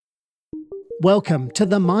Welcome to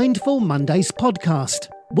the Mindful Mondays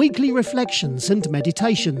podcast, weekly reflections and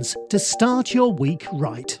meditations to start your week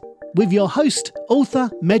right. With your host,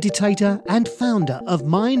 author, meditator, and founder of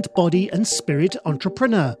Mind, Body and Spirit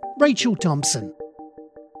Entrepreneur, Rachel Thompson.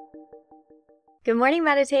 Good morning,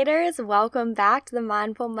 meditators. Welcome back to the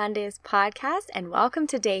Mindful Mondays podcast, and welcome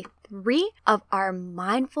to day 3 of our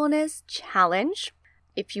Mindfulness Challenge.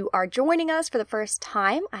 If you are joining us for the first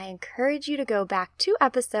time, I encourage you to go back 2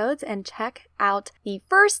 episodes and check out the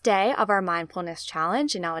first day of our Mindfulness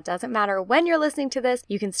Challenge. And now it doesn't matter when you're listening to this,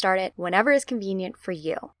 you can start it whenever is convenient for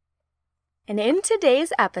you. And in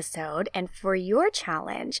today's episode, and for your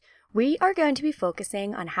challenge, we are going to be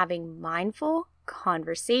focusing on having mindful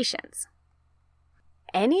conversations.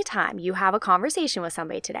 Anytime you have a conversation with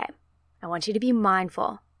somebody today, I want you to be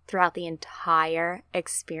mindful throughout the entire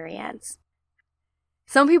experience.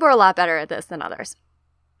 Some people are a lot better at this than others,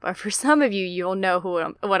 but for some of you, you'll know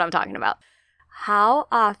what I'm talking about. How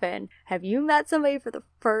often have you met somebody for the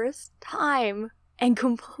first time and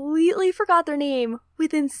completely forgot their name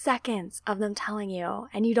within seconds of them telling you,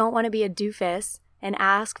 and you don't want to be a doofus and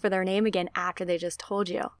ask for their name again after they just told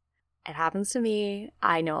you? It happens to me.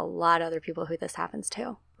 I know a lot of other people who this happens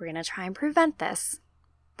to. We're going to try and prevent this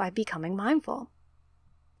by becoming mindful.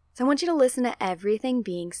 So I want you to listen to everything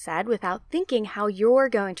being said without thinking how you're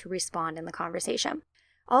going to respond in the conversation.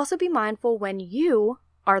 Also be mindful when you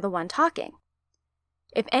are the one talking.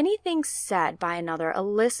 If anything said by another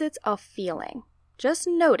elicits a feeling, just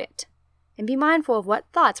note it and be mindful of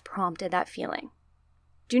what thoughts prompted that feeling.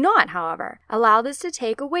 Do not, however, allow this to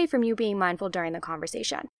take away from you being mindful during the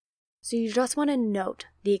conversation. So you just want to note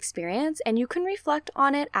the experience and you can reflect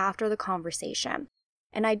on it after the conversation.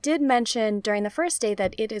 And I did mention during the first day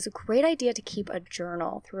that it is a great idea to keep a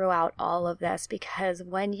journal throughout all of this, because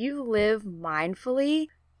when you live mindfully,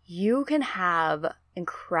 you can have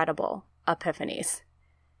incredible epiphanies.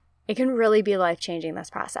 It can really be life-changing, this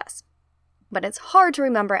process. But it's hard to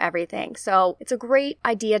remember everything, so it's a great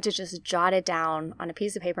idea to just jot it down on a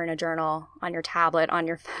piece of paper in a journal, on your tablet, on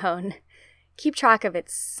your phone. Keep track of it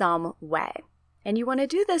some way. And you want to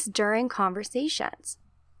do this during conversations.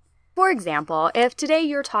 For example, if today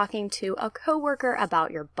you're talking to a coworker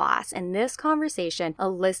about your boss and this conversation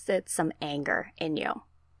elicits some anger in you,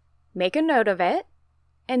 make a note of it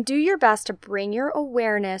and do your best to bring your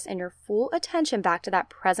awareness and your full attention back to that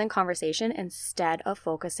present conversation instead of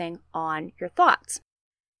focusing on your thoughts.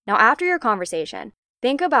 Now, after your conversation,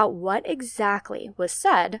 think about what exactly was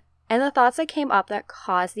said and the thoughts that came up that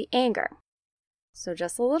caused the anger. So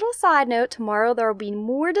just a little side note, tomorrow there will be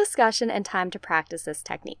more discussion and time to practice this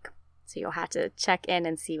technique. So you'll have to check in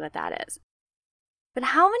and see what that is. But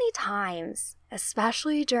how many times,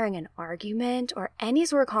 especially during an argument or any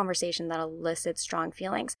sort of conversation that elicits strong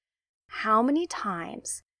feelings, how many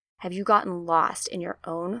times have you gotten lost in your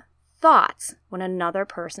own thoughts when another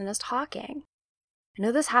person is talking? I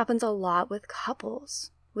know this happens a lot with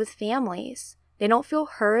couples, with families. They don't feel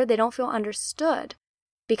heard, they don't feel understood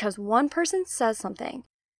because one person says something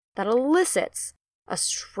that elicits a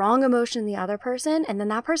strong emotion in the other person, and then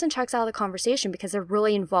that person checks out of the conversation because they're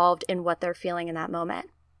really involved in what they're feeling in that moment.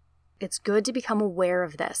 It's good to become aware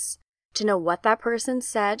of this, to know what that person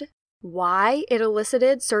said, why it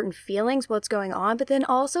elicited certain feelings, what's going on, but then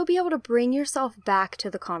also be able to bring yourself back to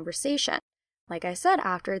the conversation. Like I said,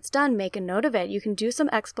 after it's done, make a note of it. You can do some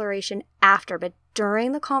exploration after, but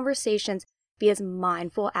during the conversations, be as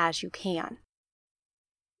mindful as you can.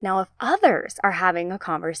 Now, if others are having a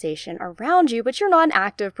conversation around you, but you're not an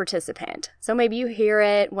active participant, so maybe you hear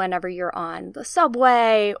it whenever you're on the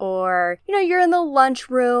subway or, you're in the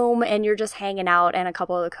lunchroom and you're just hanging out and a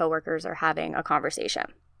couple of the coworkers are having a conversation.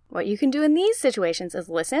 What you can do in these situations is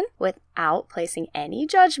listen without placing any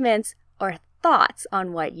judgments or thoughts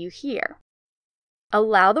on what you hear.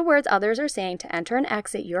 Allow the words others are saying to enter and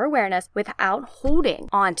exit your awareness without holding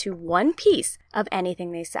on to one piece of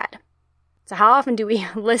anything they said. So how often do we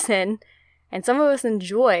listen, and some of us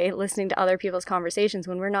enjoy listening to other people's conversations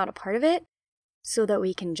when we're not a part of it, so that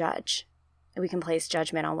we can judge, and we can place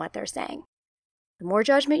judgment on what they're saying. The more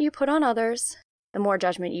judgment you put on others, the more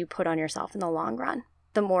judgment you put on yourself in the long run,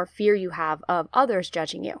 the more fear you have of others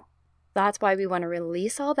judging you. That's why we want to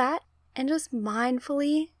release all that and just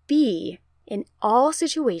mindfully be in all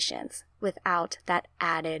situations without that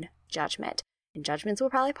added judgment. And judgments will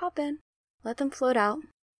probably pop in. Let them float out.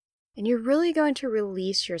 And you're really going to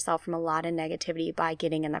release yourself from a lot of negativity by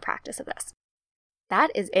getting in the practice of this.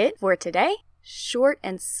 That is it for today. Short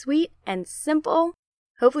and sweet and simple.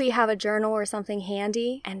 Hopefully you have a journal or something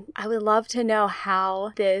handy, and I would love to know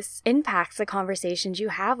how this impacts the conversations you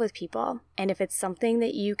have with people. And if it's something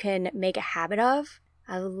that you can make a habit of,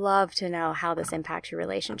 I'd love to know how this impacts your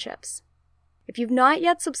relationships. If you've not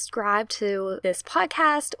yet subscribed to this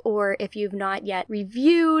podcast, or if you've not yet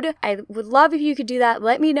reviewed, I would love if you could do that.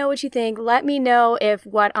 Let me know what you think. Let me know if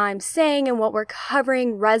what I'm saying and what we're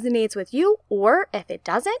covering resonates with you, or if it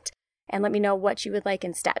doesn't, and let me know what you would like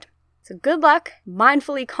instead. So good luck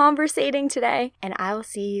mindfully conversating today, and I will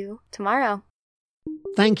see you tomorrow.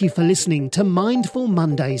 Thank you for listening to Mindful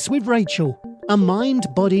Mondays with Rachel, a mind,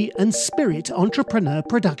 body and spirit entrepreneur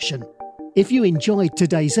production. If you enjoyed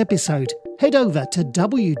today's episode, head over to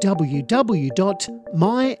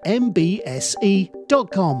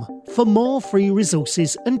www.mymbse.com for more free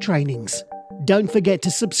resources and trainings. Don't forget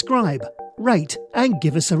to subscribe, rate and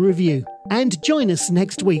give us a review. And join us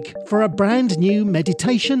next week for a brand new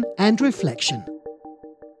meditation and reflection.